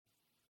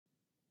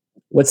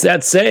What's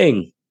that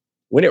saying?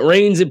 When it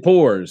rains, it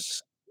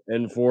pours.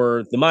 And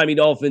for the Miami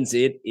Dolphins,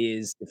 it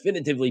is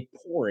definitively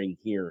pouring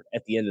here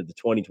at the end of the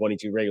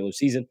 2022 regular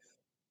season.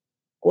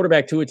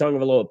 Quarterback Tua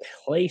Tagovailoa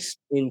placed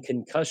in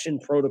concussion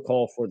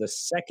protocol for the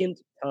second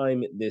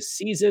time this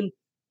season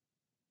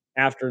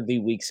after the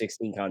Week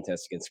 16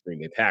 contest against the Green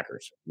Bay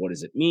Packers. What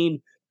does it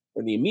mean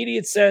for the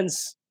immediate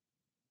sense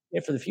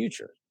and for the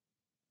future?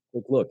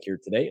 Quick look here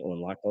today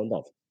on Locked On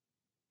Dolphins.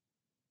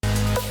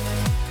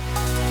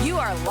 You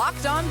are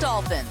Locked On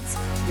Dolphins,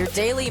 your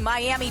daily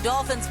Miami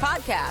Dolphins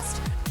podcast,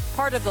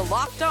 part of the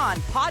Locked On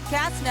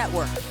Podcast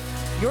Network,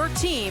 your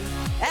team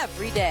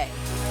every day.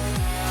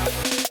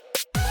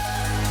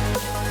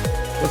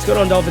 What's going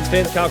on, Dolphins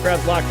fans? Kyle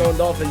Krabs, Locked On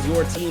Dolphins,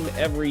 your team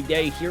every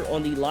day here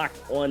on the Locked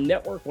On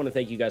Network. I want to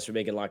thank you guys for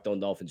making Locked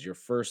On Dolphins your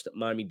first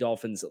Miami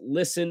Dolphins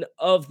listen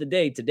of the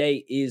day.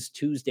 Today is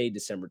Tuesday,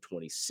 December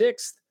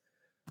 26th.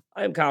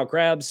 I am Kyle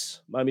Krabs,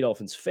 Miami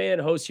Dolphins fan,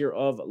 host here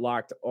of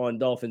Locked On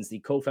Dolphins, the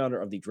co-founder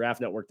of the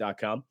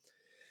draftnetwork.com.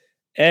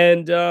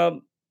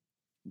 And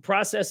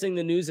processing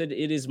the news, it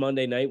is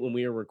Monday night when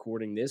we are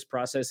recording this,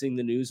 processing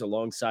the news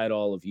alongside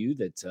all of you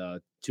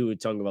that Tua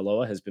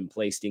Tagovailoa has been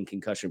placed in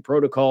concussion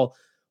protocol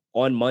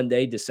on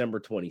Monday, December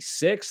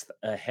 26th,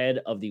 ahead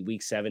of the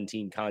Week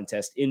 17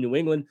 contest in New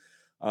England.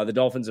 The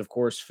Dolphins, of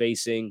course,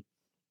 facing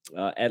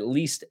at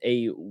least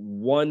a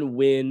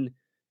one-win,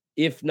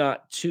 if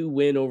not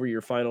two-win over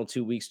your final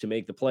 2 weeks to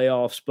make the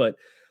playoffs. But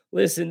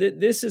listen,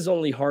 this is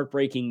only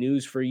heartbreaking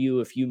news for you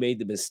if you made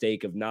the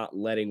mistake of not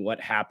letting what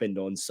happened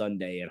on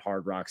Sunday at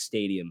Hard Rock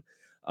Stadium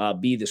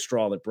be the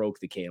straw that broke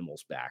the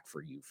camel's back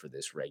for you for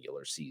this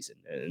regular season.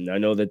 And I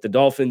know that the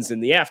Dolphins,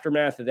 in the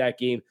aftermath of that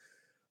game,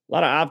 a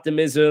lot of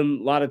optimism,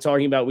 a lot of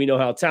talking about we know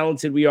how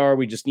talented we are.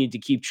 We just need to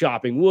keep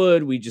chopping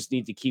wood. We just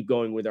need to keep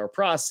going with our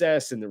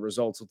process, and the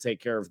results will take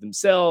care of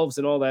themselves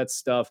and all that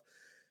stuff.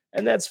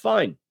 And that's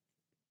fine.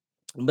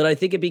 But I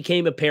think it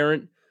became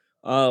apparent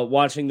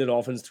watching the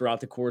Dolphins throughout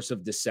the course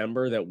of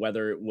December that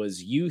whether it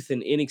was youth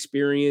and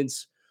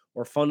inexperience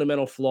or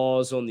fundamental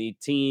flaws on the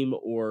team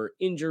or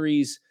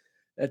injuries,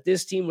 that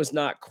this team was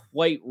not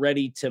quite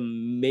ready to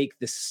make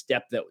the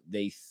step that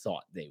they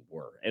thought they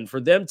were. And for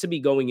them to be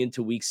going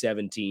into Week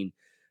 17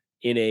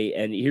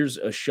 and here's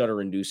a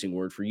shudder-inducing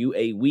word for you,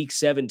 a Week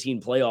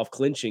 17 playoff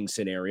clinching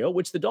scenario,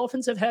 which the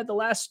Dolphins have had the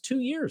last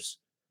 2 years.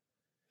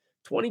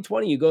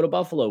 2020, you go to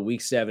Buffalo,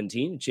 Week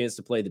 17, a chance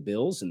to play the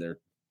Bills, and they're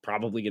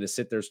probably going to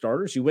sit their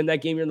starters. You win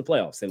that game, you're in the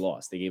playoffs. They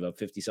lost. They gave up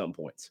 50-something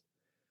points.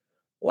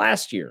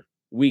 Last year,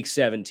 Week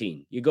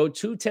 17, you go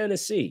to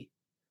Tennessee.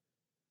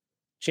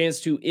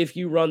 Chance to, if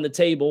you run the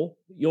table,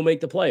 you'll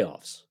make the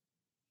playoffs.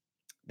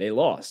 They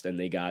lost, and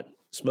they got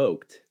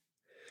smoked.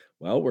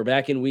 Well, we're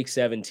back in Week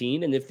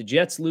 17, and if the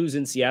Jets lose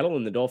in Seattle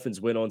and the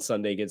Dolphins win on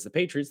Sunday against the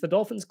Patriots, the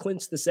Dolphins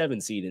clinch the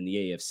 7 seed in the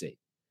AFC.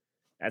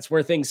 That's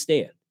where things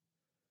stand.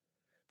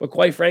 But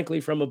quite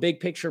frankly, from a big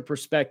picture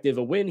perspective,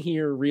 a win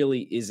here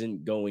really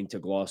isn't going to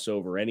gloss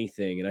over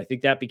anything. And I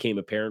think that became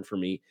apparent for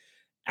me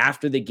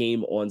after the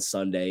game on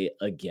Sunday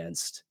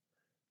against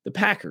the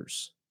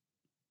Packers.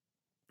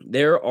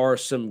 There are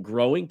some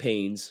growing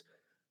pains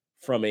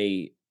from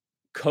a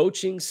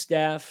coaching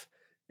staff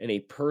and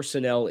a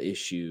personnel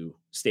issue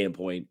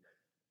standpoint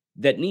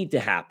that need to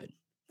happen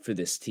for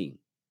this team.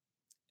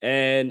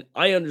 And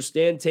I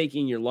understand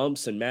taking your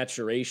lumps and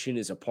maturation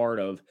is a part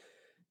of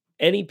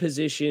any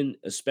position,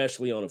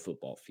 especially on a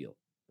football field,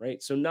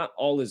 right? So not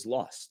all is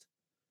lost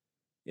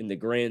in the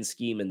grand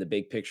scheme and the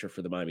big picture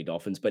for the Miami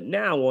Dolphins. But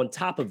now on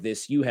top of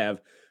this, you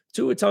have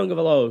Tua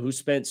Tagovailoa, who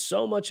spent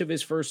so much of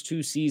his first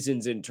 2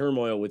 seasons in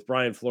turmoil with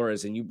Brian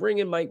Flores, and you bring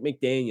in Mike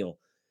McDaniel,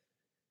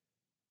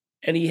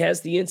 and he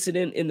has the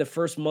incident in the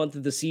first month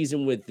of the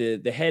season with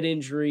the head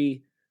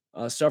injury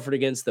suffered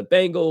against the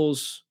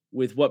Bengals,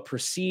 with what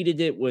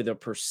preceded it with a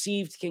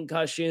perceived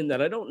concussion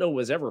that I don't know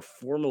was ever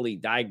formally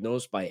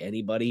diagnosed by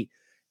anybody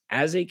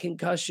as a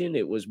concussion.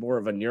 It was more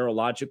of a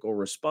neurological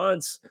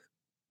response.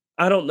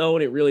 I don't know,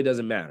 and it really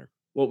doesn't matter.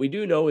 What we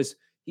do know is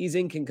he's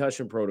in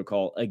concussion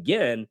protocol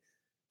again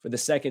for the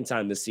second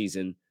time this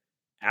season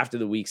after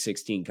the Week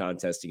 16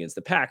 contest against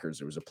the Packers.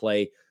 There was a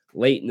play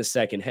late in the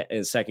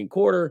second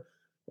quarter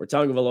where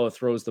Tagovailoa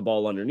throws the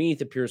ball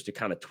underneath, appears to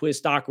kind of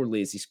twist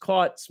awkwardly as he's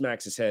caught,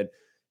 smacks his head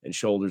and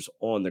shoulders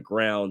on the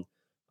ground.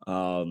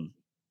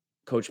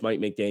 Coach Mike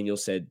McDaniel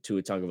said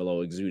Tua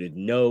Tagovailoa exuded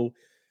no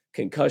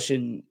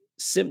concussion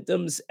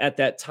symptoms at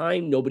that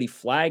time. Nobody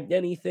flagged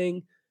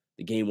anything.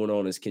 The game went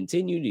on as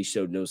continued. He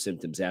showed no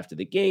symptoms after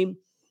the game,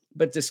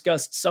 but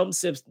discussed some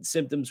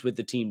symptoms with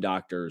the team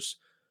doctors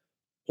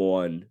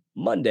on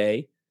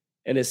Monday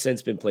and has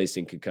since been placed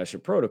in concussion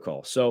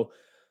protocol. So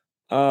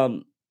I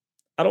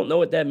don't know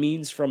what that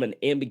means from an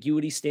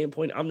ambiguity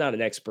standpoint. I'm not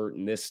an expert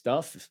in this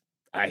stuff.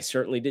 I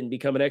certainly didn't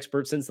become an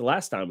expert since the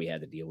last time we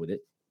had to deal with it.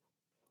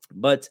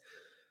 But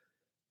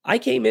I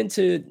came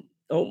into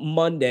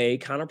Monday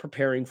kind of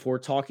preparing for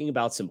talking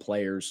about some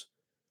players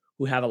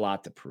who have a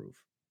lot to prove.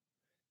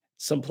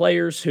 Some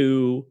players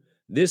who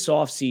this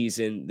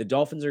offseason, the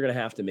Dolphins are going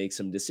to have to make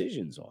some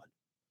decisions on,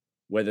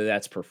 whether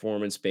that's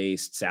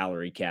performance-based,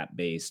 salary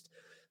cap-based.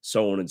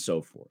 so on and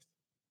so forth.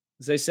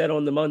 As I said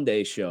on the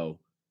Monday show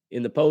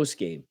in the post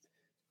game,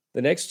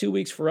 the next 2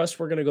 weeks for us,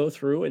 we're going to go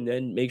through and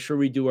then make sure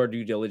we do our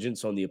due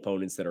diligence on the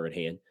opponents that are at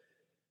hand.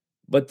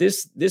 But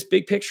this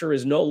big picture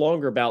is no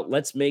longer about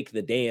let's make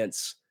the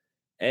dance.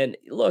 And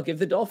look, if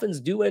the Dolphins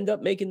do end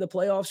up making the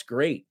playoffs,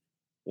 great.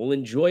 We'll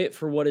enjoy it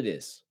for what it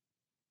is.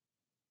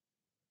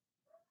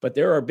 But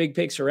there are big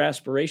picture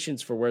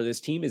aspirations for where this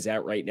team is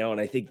at right now.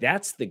 And I think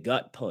that's the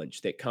gut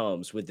punch that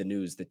comes with the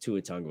news that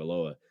Tua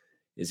Tagovailoa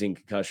is in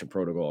concussion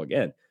protocol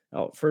again.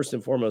 Now, first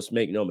and foremost,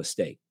 make no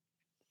mistake.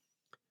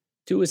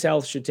 Tua's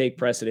health should take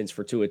precedence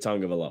for Tua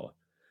Tagovailoa.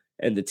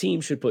 And the team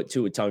should put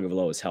Tua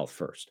Tagovailoa's health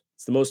first.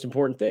 It's the most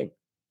important thing.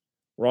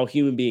 We're all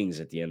human beings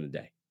at the end of the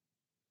day.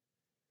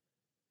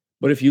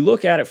 But if you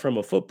look at it from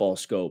a football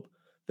scope,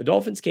 the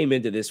Dolphins came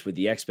into this with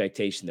the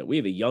expectation that we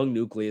have a young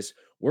nucleus.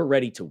 We're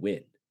ready to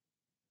win.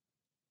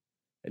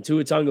 And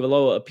Tua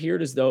Tagovailoa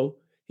appeared as though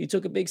he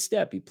took a big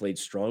step. He played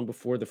strong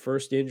before the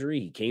first injury.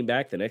 He came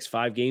back. The next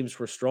 5 games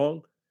were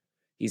strong.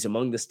 He's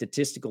among the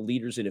statistical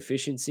leaders in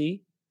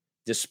efficiency,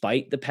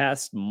 despite the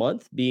past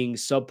month being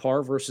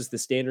subpar versus the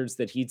standards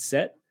that he'd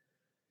set.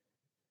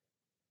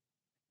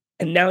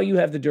 And now you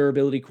have the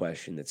durability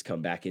question that's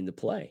come back into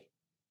play.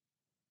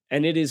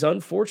 And it is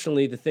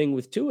unfortunately the thing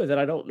with Tua that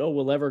I don't know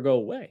will ever go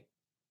away.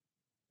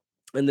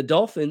 And the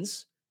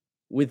Dolphins,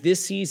 with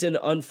this season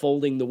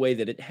unfolding the way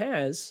that it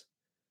has,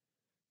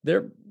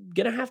 they're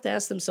going to have to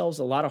ask themselves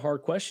a lot of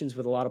hard questions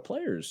with a lot of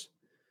players.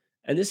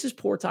 And this is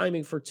poor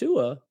timing for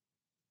Tua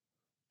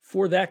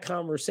for that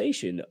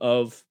conversation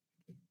of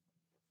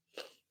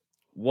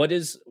what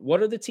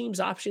are the team's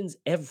options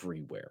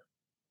everywhere?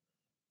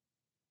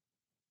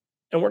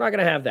 And we're not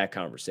going to have that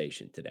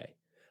conversation today.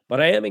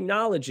 But I am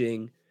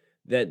acknowledging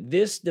that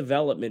this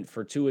development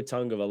for Tua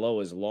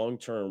Tagovailoa's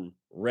long-term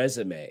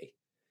resume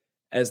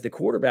as the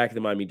quarterback of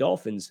the Miami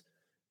Dolphins,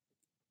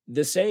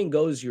 the saying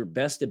goes, your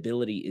best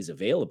ability is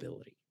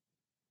availability.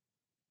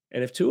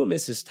 And if Tua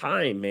misses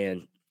time,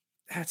 man,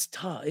 that's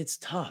tough. It's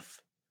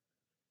tough.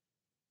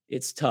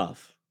 It's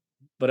tough.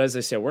 But as I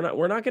said, we're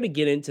not going to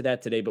get into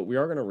that today, but we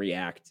are going to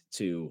react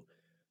to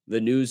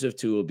the news of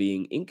Tua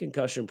being in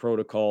concussion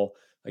protocol.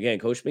 Again,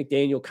 Coach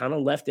McDaniel kind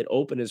of left it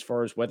open as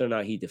far as whether or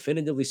not he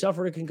definitively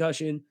suffered a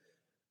concussion.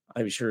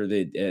 I'm sure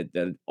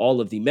that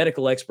all of the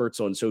medical experts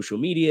on social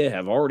media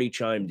have already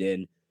chimed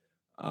in.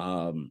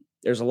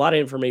 There's a lot of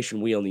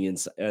information we on the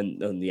inside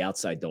and on the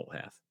outside don't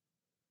have.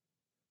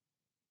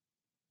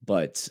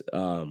 But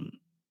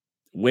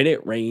when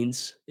it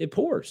rains, it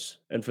pours.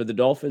 And for the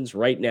Dolphins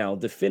right now,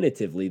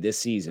 definitively this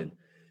season,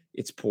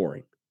 it's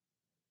pouring.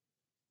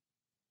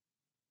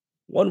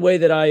 One way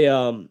that I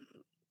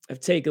have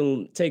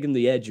taken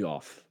the edge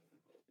off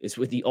is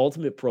with the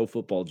Ultimate Pro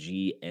Football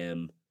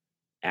GM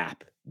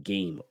app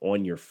game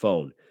on your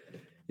phone.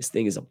 This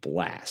thing is a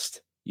blast.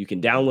 You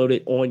can download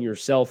it on your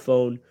cell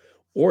phone,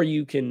 or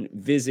you can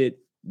visit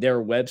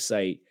their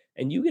website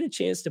and you get a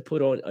chance to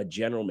put on a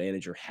general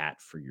manager hat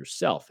for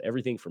yourself.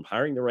 Everything from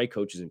hiring the right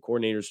coaches and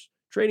coordinators,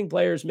 trading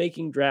players,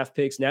 making draft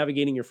picks,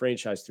 navigating your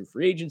franchise through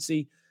free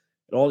agency,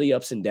 and all the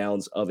ups and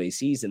downs of a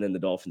season. And the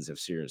Dolphins have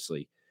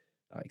seriously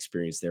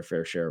experienced their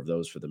fair share of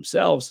those for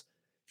themselves.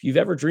 If you've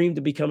ever dreamed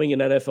of becoming an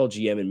NFL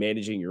GM and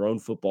managing your own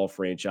football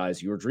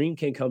franchise, your dream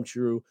can come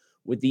true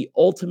with the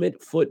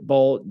Ultimate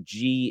Football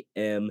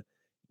GM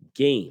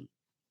game.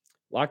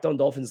 Locked On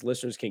Dolphins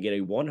listeners can get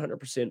a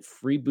 100%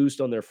 free boost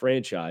on their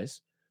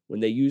franchise when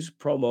they use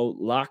promo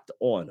Locked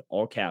On,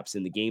 all caps,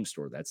 in the game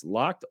store. That's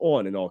Locked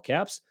On in all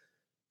caps.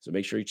 So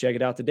make sure you check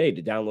it out today.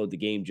 To download the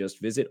game, just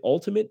visit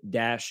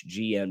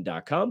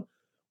ultimate-gm.com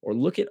or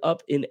look it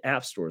up in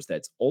app stores.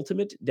 That's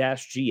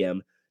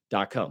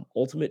ultimate-gm.com.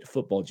 Ultimate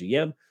Football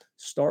GM.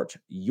 Start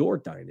your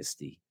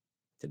dynasty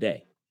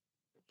today.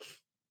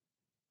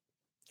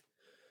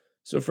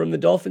 So from the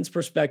Dolphins'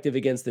 perspective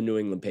against the New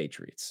England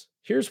Patriots,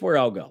 here's where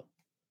I'll go.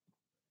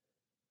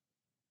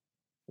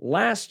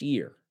 Last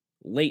year,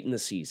 late in the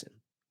season,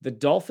 the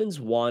Dolphins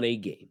won a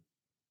game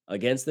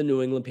against the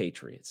New England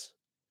Patriots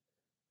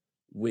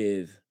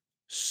with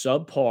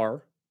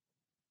subpar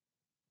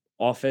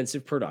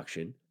offensive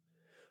production,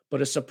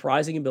 but a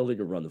surprising ability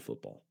to run the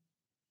football.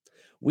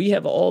 We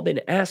have all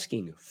been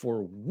asking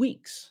for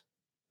weeks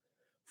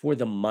for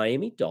the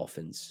Miami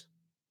Dolphins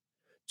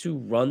to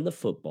run the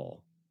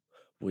football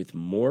with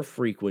more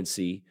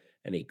frequency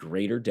and a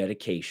greater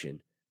dedication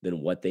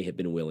than what they have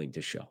been willing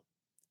to show.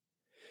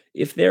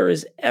 If there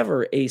is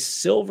ever a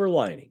silver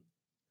lining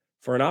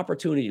for an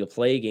opportunity to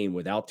play a game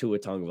without Tua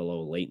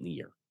Tagovailoa late in the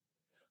year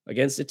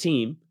against a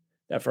team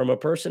that from a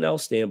personnel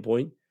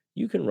standpoint,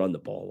 you can run the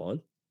ball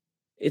on,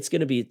 it's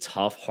going to be a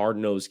tough,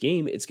 hard-nosed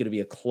game. It's going to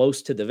be a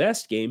close to the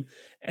vest game,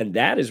 and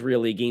that is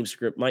really a game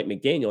script Mike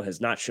McDaniel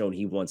has not shown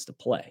he wants to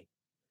play.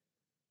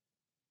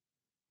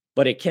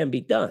 But it can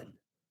be done.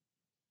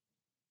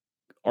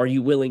 Are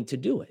you willing to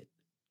do it?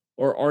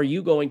 Or are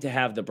you going to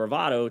have the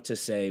bravado to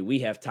say, we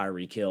have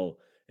Tyreek Hill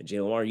and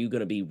Jalen, are you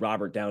going to be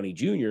Robert Downey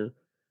Jr.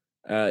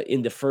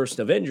 In the first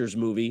Avengers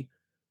movie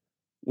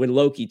when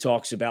Loki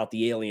talks about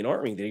the alien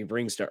army that he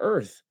brings to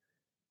Earth?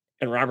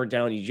 And Robert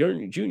Downey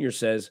Jr.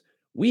 says,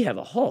 we have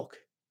a Hulk.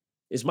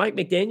 Is Mike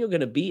McDaniel going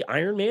to be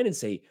Iron Man and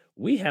say,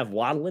 we have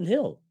Waddle and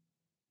Hill?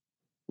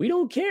 We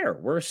don't care.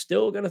 We're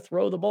still going to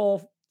throw the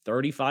ball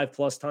 35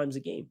 plus times a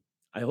game.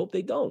 I hope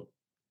they don't.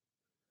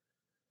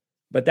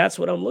 But that's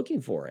what I'm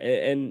looking for.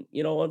 And,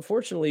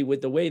 unfortunately,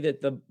 with the way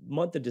that the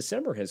month of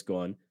December has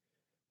gone,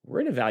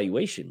 we're in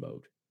evaluation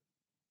mode.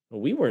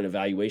 Well, we were in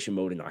evaluation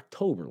mode in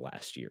October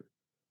last year.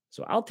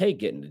 So I'll take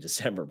getting to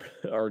December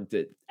or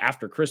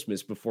after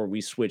Christmas before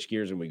we switch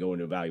gears and we go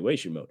into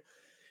evaluation mode.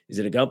 Is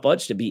it a gut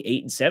punch to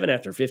be 8-7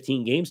 after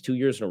 15 games, 2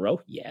 years in a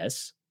row?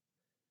 Yes.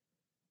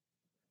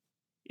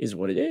 Is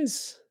what it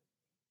is.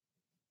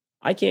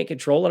 I can't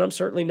control it. I'm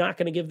certainly not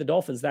going to give the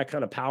Dolphins that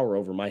kind of power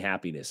over my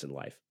happiness in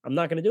life. I'm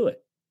not going to do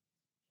it.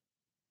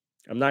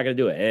 I'm not going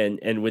to do it.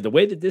 And with the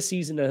way that this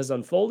season has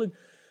unfolded,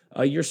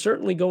 you're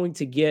certainly going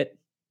to get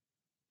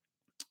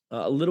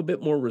a little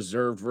bit more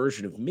reserved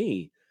version of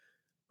me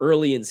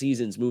early in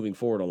seasons moving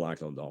forward on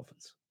Locked On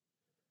Dolphins.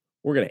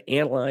 We're going to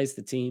analyze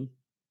the team,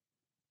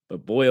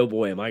 but boy, oh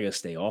boy, am I going to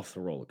stay off the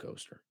roller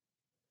coaster.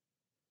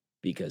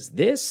 Because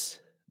this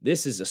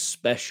is a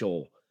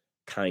special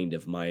kind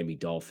of Miami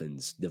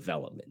Dolphins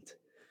development.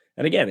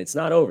 And again, it's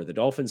not over. The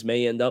Dolphins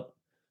may end up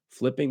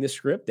flipping the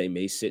script. They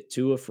may sit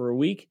Tua for a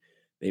week.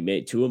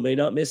 Tua may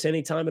not miss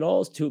any time at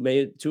all. Tua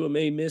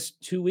may miss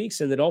 2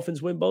 weeks, and the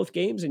Dolphins win both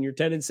games, and you're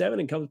 10-7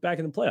 and comes back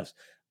in the playoffs.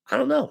 I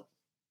don't know.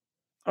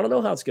 I don't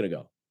know how it's going to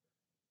go.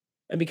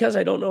 And because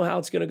I don't know how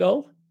it's going to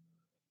go,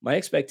 my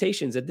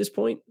expectations at this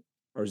point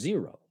are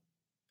zero.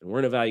 And we're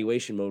in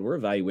evaluation mode. We're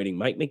evaluating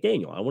Mike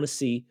McDaniel. I want to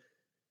see,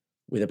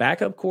 with a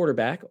backup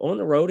quarterback on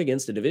the road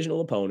against a divisional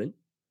opponent,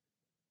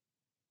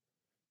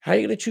 how are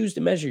you going to choose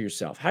to measure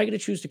yourself? How are you going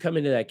to choose to come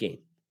into that game?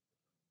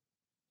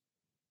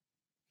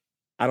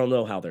 I don't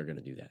know how they're going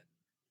to do that.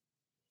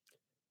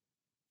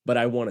 But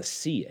I want to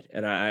see it.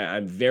 And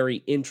I'm very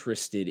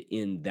interested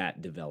in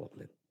that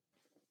development.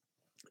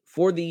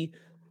 For the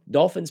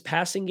Dolphins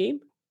passing game,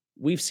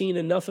 we've seen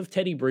enough of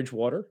Teddy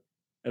Bridgewater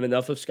and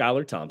enough of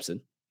Skylar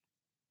Thompson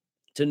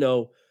to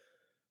know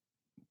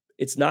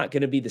it's not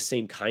going to be the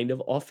same kind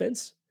of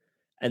offense.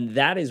 And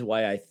that is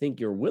why I think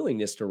your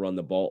willingness to run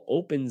the ball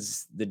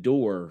opens the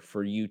door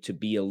for you to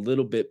be a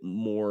little bit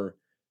more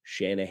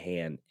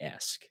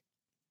Shanahan-esque.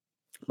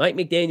 Mike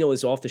McDaniel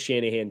is off the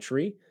Shanahan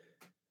tree,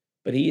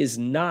 but he is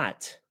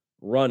not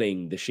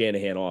running the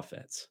Shanahan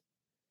offense.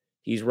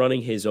 He's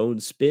running his own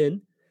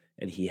spin,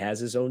 and he has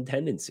his own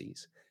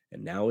tendencies.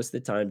 And now is the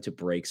time to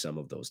break some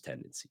of those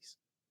tendencies.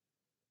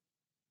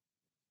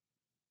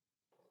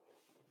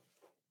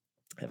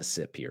 Have a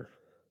sip here.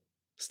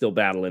 Still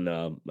battling.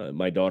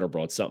 My daughter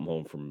brought something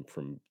home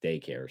from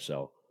daycare,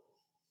 so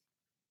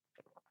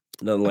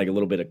nothing like a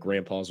little bit of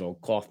Grandpa's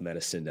old cough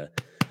medicine to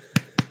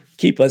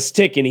keep us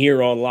ticking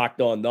here on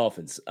Locked On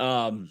Dolphins.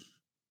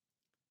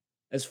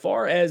 As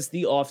far as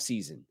the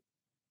offseason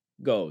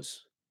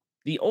goes,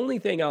 the only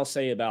thing I'll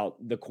say about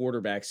the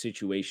quarterback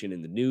situation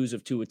and the news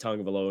of Tua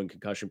Tagovailoa and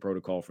concussion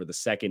protocol for the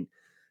second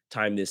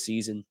time this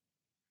season,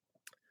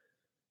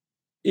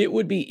 it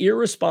would be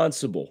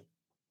irresponsible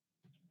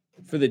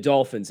for the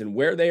Dolphins and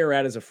where they are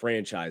at as a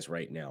franchise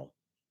right now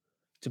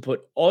to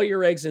put all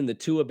your eggs in the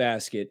Tua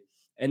basket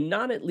and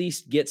not at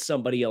least get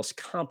somebody else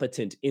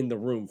competent in the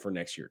room for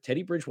next year.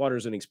 Teddy Bridgewater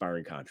is an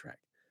expiring contract.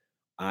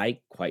 I,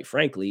 quite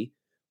frankly,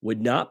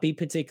 would not be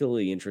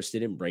particularly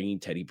interested in bringing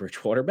Teddy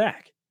Bridgewater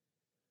back.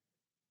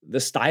 The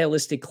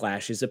stylistic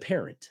clash is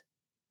apparent.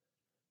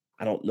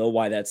 I don't know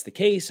why that's the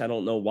case. I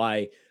don't know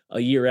why a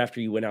year after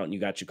you went out and you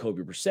got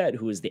Jacoby Brissett,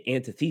 who is the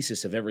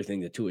antithesis of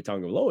everything that Tua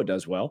Tagovailoa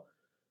does well,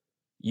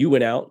 you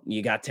went out and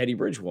you got Teddy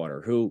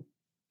Bridgewater, who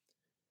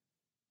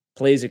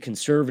plays a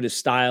conservative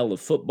style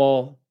of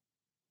football,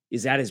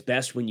 is at his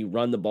best when you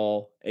run the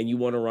ball, and you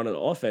want to run an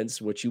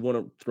offense, which you want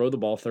to throw the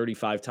ball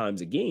 35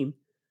 times a game,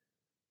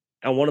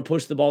 and want to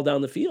push the ball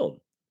down the field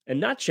and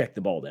not check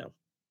the ball down.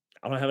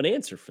 I don't have an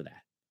answer for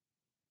that.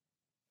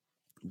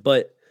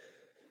 But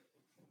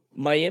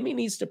Miami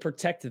needs to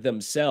protect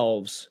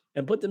themselves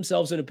and put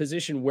themselves in a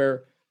position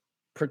where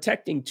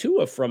protecting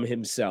Tua from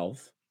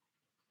himself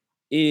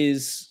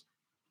is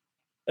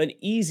an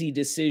easy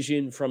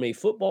decision from a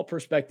football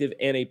perspective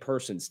and a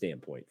person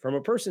standpoint. From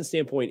a person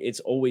standpoint, it's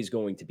always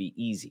going to be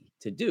easy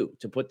to do,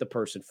 to put the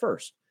person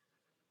first.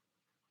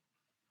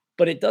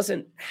 But it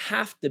doesn't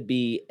have to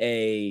be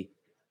a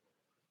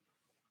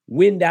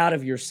wind out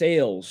of your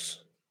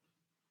sails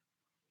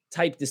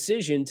type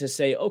decision to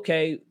say,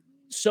 okay,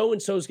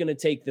 so-and-so is going to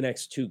take the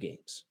next 2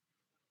 games.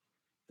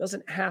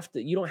 Doesn't have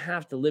to, you don't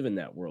have to live in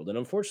that world. And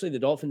unfortunately, the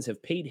Dolphins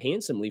have paid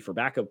handsomely for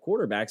backup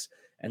quarterbacks,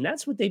 and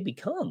that's what they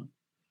become,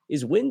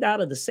 is wind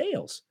out of the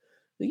sails.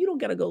 You don't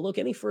got to go look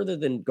any further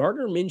than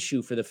Gardner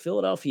Minshew for the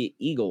Philadelphia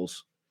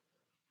Eagles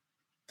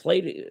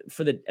played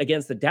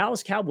against the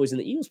Dallas Cowboys, and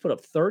the Eagles put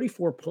up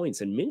 34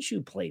 points, and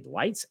Minshew played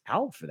lights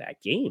out for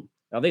that game.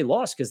 Now, they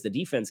lost because the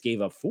defense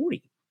gave up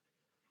 40.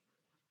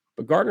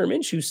 But Gardner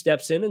Minshew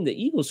steps in, and the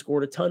Eagles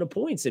scored a ton of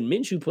points, and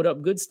Minshew put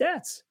up good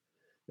stats.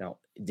 Now,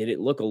 did it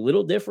look a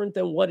little different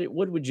than what it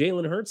would with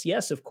Jalen Hurts?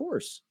 Yes, of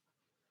course.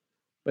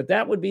 But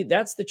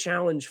that's the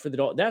challenge for the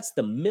Dolphins. That's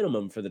the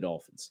minimum for the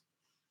Dolphins.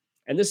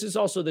 And this is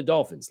also the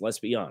Dolphins, let's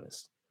be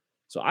honest.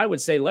 So I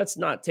would say let's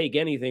not take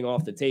anything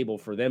off the table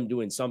for them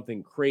doing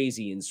something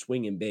crazy and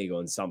swinging big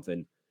on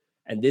something.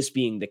 And this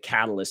being the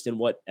catalyst in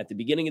what at the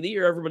beginning of the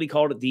year, everybody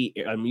called it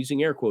I'm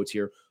using air quotes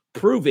here,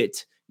 prove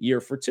it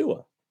year for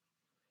Tua.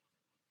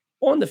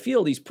 On the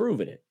field, he's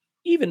proven it,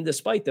 even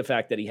despite the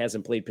fact that he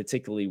hasn't played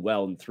particularly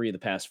well in 3 of the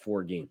past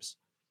 4 games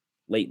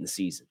late in the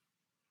season.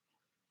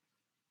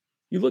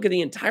 You look at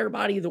the entire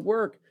body of the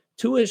work,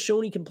 Tua has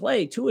shown he can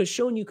play. Tua has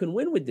shown you can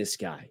win with this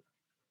guy.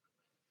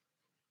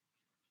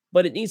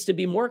 But it needs to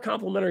be more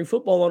complementary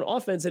football on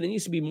offense, and it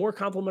needs to be more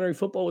complementary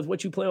football with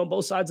what you play on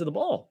both sides of the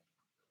ball.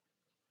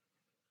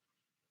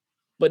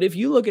 But if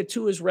you look at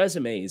Tua's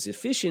resume, his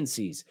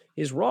efficiencies,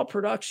 his raw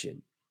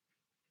production,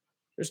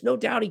 there's no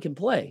doubt he can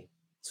play.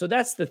 So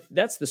that's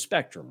the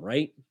spectrum,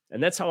 right?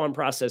 And that's how I'm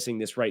processing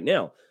this right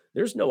now.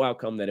 There's no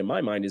outcome that in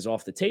my mind is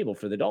off the table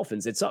for the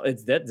Dolphins. It's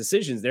that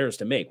decision's theirs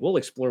to make. We'll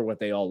explore what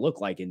they all look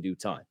like in due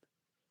time.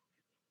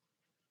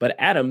 But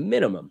at a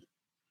minimum,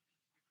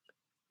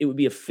 it would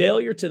be a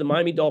failure to the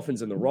Miami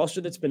Dolphins and the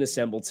roster that's been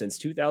assembled since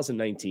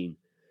 2019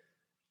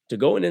 to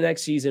go into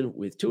next season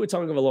with Tua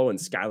Tagovailoa and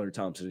Skylar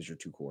Thompson as your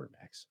 2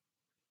 quarterbacks.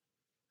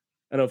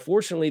 And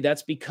unfortunately,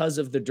 that's because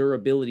of the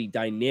durability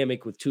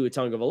dynamic with Tua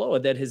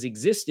Tagovailoa that has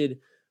existed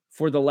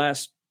for the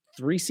last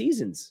 3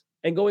 seasons.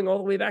 And going all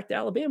the way back to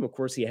Alabama, of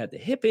course, he had the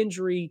hip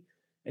injury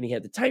and he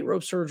had the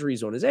tightrope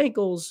surgeries on his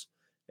ankles.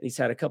 And he's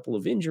had a couple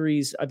of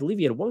injuries. I believe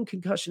he had 1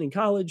 concussion in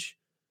college.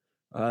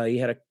 He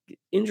had an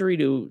injury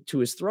to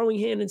his throwing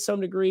hand in some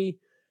degree.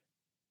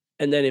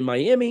 And then in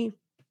Miami,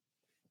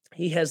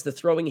 he has the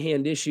throwing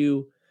hand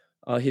issue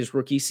his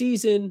rookie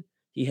season.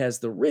 He has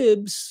the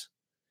ribs.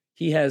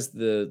 He has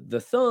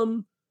the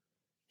thumb.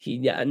 He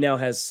now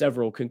has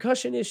several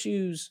concussion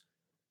issues.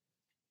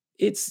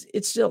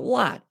 It's a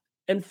lot.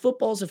 And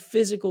football's a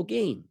physical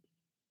game.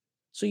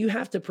 So you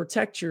have to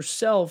protect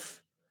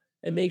yourself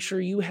and make sure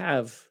you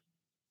have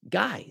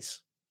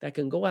guys that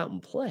can go out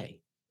and play.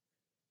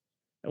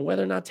 And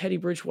whether or not Teddy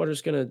Bridgewater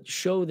is going to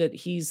show that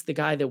he's the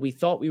guy that we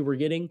thought we were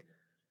getting,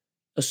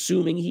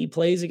 assuming he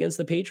plays against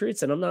the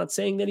Patriots, and I'm not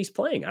saying that he's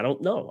playing. I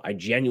don't know. I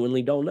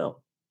genuinely don't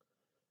know.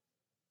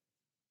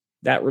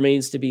 That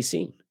remains to be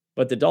seen.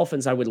 But the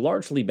Dolphins, I would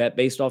largely bet,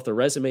 based off the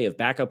resume of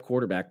backup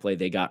quarterback play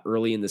they got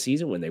early in the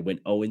season when they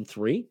went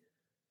 0-3,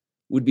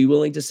 would be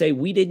willing to say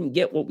we didn't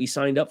get what we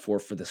signed up for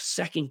the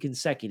second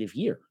consecutive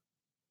year.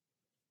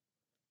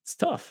 It's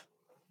tough.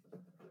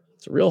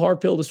 It's a real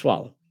hard pill to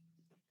swallow.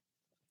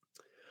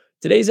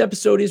 Today's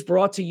episode is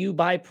brought to you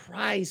by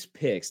Prize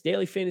Picks.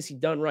 Daily fantasy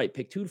done right.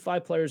 Pick 2 to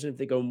 5 players, and if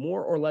they go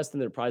more or less than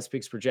their Prize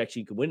Picks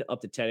projection, you can win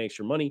up to 10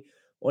 extra money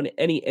on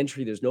any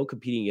entry. There's no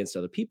competing against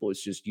other people.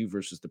 It's just you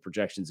versus the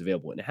projections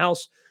available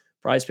in-house.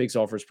 Prize Picks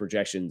offers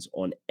projections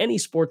on any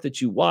sport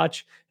that you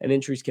watch, and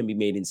entries can be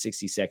made in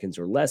 60 seconds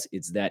or less.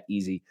 It's that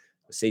easy.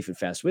 With safe and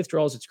fast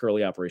withdrawals. It's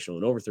currently operational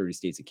in over 30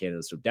 states and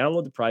Canada. So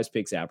download the Prize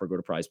Picks app or go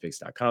to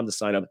prizepicks.com to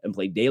sign up and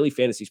play daily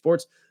fantasy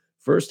sports.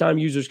 First-time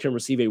users can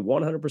receive a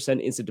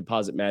 100% instant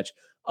deposit match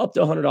up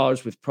to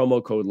 $100 with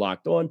promo code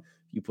Locked On.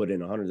 You put in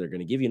 100, they're going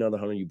to give you another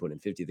 100. You put in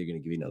 50, they're going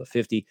to give you another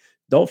 50.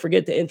 Don't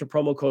forget to enter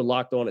promo code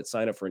Locked On at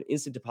sign up for an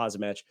instant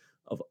deposit match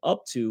of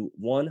up to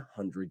 $100.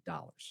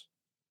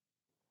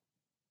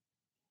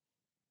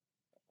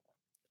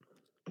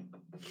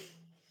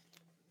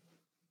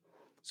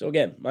 So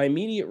again, my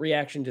immediate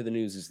reaction to the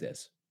news is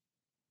this.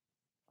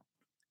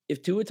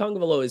 If Tua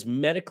Tagovailoa is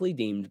medically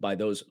deemed by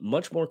those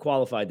much more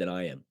qualified than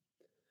I am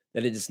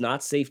that it is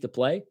not safe to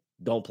play,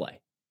 don't play.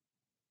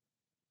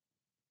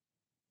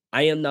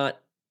 I am not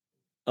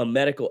a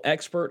medical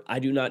expert. I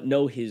do not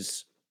know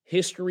his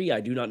history.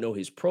 I do not know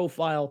his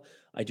profile.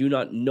 I do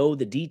not know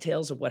the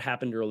details of what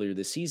happened earlier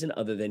this season,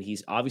 other than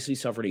he's obviously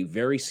suffered a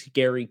very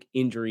scary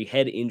injury,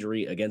 head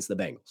injury against the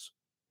Bengals.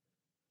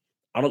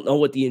 I don't know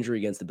what the injury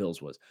against the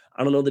Bills was.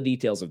 I don't know the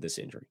details of this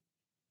injury.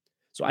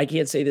 So I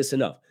can't say this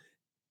enough.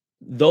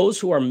 Those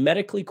who are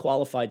medically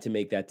qualified to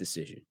make that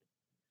decision.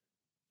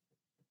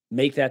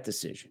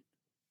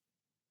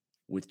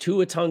 With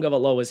Tua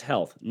Tagovailoa's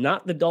health,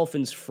 not the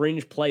Dolphins'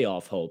 fringe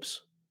playoff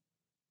hopes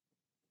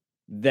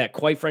that,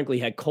 quite frankly,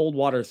 had cold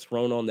water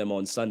thrown on them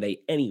on Sunday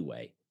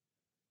anyway.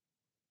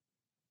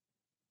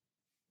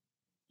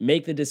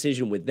 Make the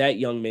decision with that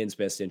young man's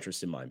best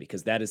interest in mind,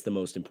 because that is the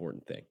most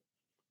important thing.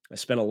 I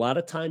spent a lot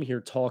of time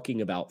here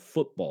talking about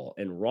football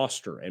and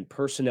roster and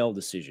personnel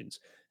decisions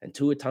and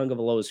Tua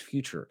Tagovailoa's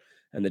future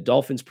and the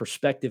Dolphins'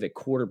 perspective at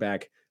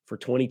quarterback for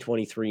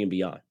 2023 and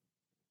beyond.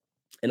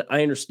 And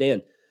I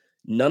understand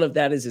none of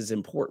that is as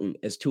important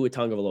as Tua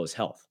Tagovailoa's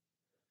health.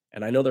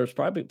 And I know there's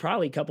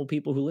probably a couple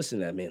people who listen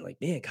to that, man, like,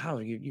 man,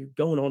 Kyle, you're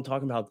going on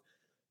talking about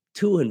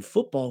Tua and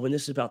football when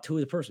this is about Tua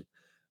the person.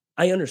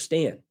 I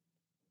understand,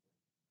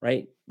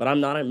 right? But I'm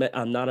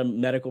not a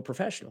medical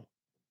professional.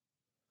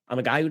 I'm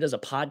a guy who does a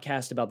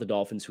podcast about the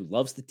Dolphins, who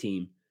loves the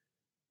team.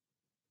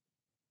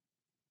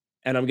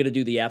 And I'm going to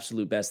do the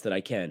absolute best that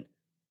I can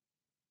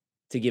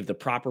to give the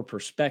proper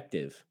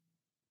perspective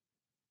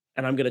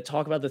And I'm going to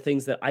talk about the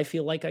things that I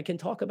feel like I can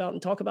talk about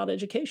and talk about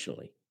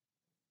educationally,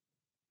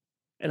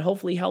 and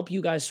hopefully help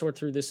you guys sort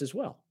through this as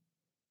well.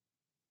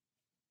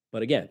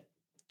 But again,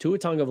 Tua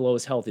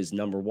Tagovailoa's health is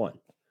number one.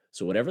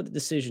 So whatever the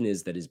decision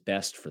is that is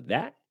best for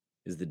that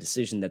is the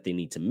decision that they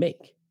need to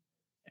make.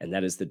 And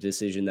that is the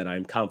decision that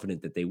I'm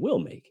confident that they will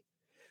make.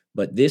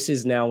 But this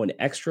is now an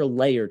extra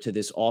layer to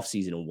this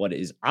offseason and what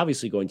is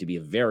obviously going to be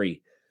a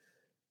very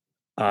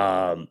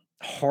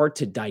hard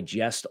to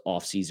digest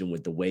offseason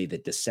with the way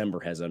that December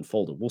has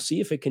unfolded. We'll see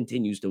if it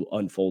continues to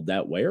unfold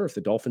that way, or if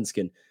the Dolphins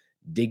can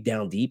dig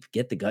down deep,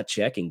 get the gut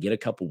check, and get a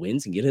couple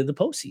wins and get into the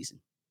postseason.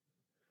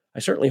 I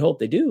certainly hope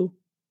they do.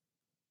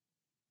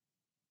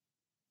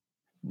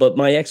 But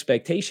my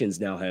expectations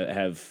now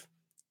have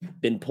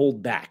been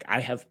pulled back.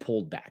 I have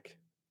pulled back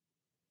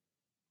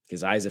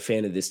because I, as a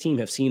fan of this team,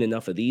 have seen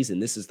enough of these,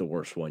 and this is the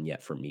worst one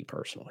yet for me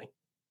personally.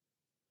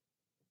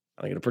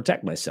 I'm going to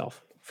protect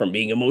myself from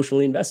being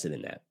emotionally invested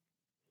in that.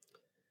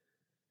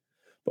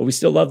 But we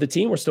still love the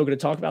team. We're still going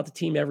to talk about the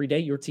team every day.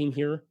 Your team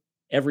here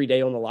every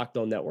day on the Locked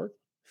On Network.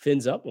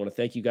 Fins up. I want to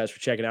thank you guys for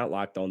checking out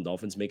Locked On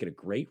Dolphins. Make it a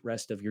great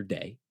rest of your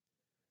day.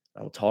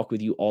 I will talk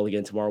with you all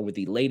again tomorrow with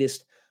the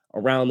latest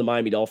around the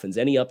Miami Dolphins.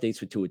 Any updates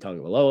with Tua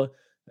Tagovailoa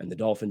and the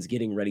Dolphins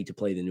getting ready to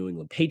play the New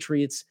England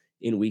Patriots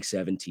in Week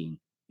 17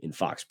 in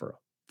Foxborough.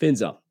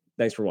 Fins up.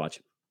 Thanks for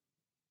watching.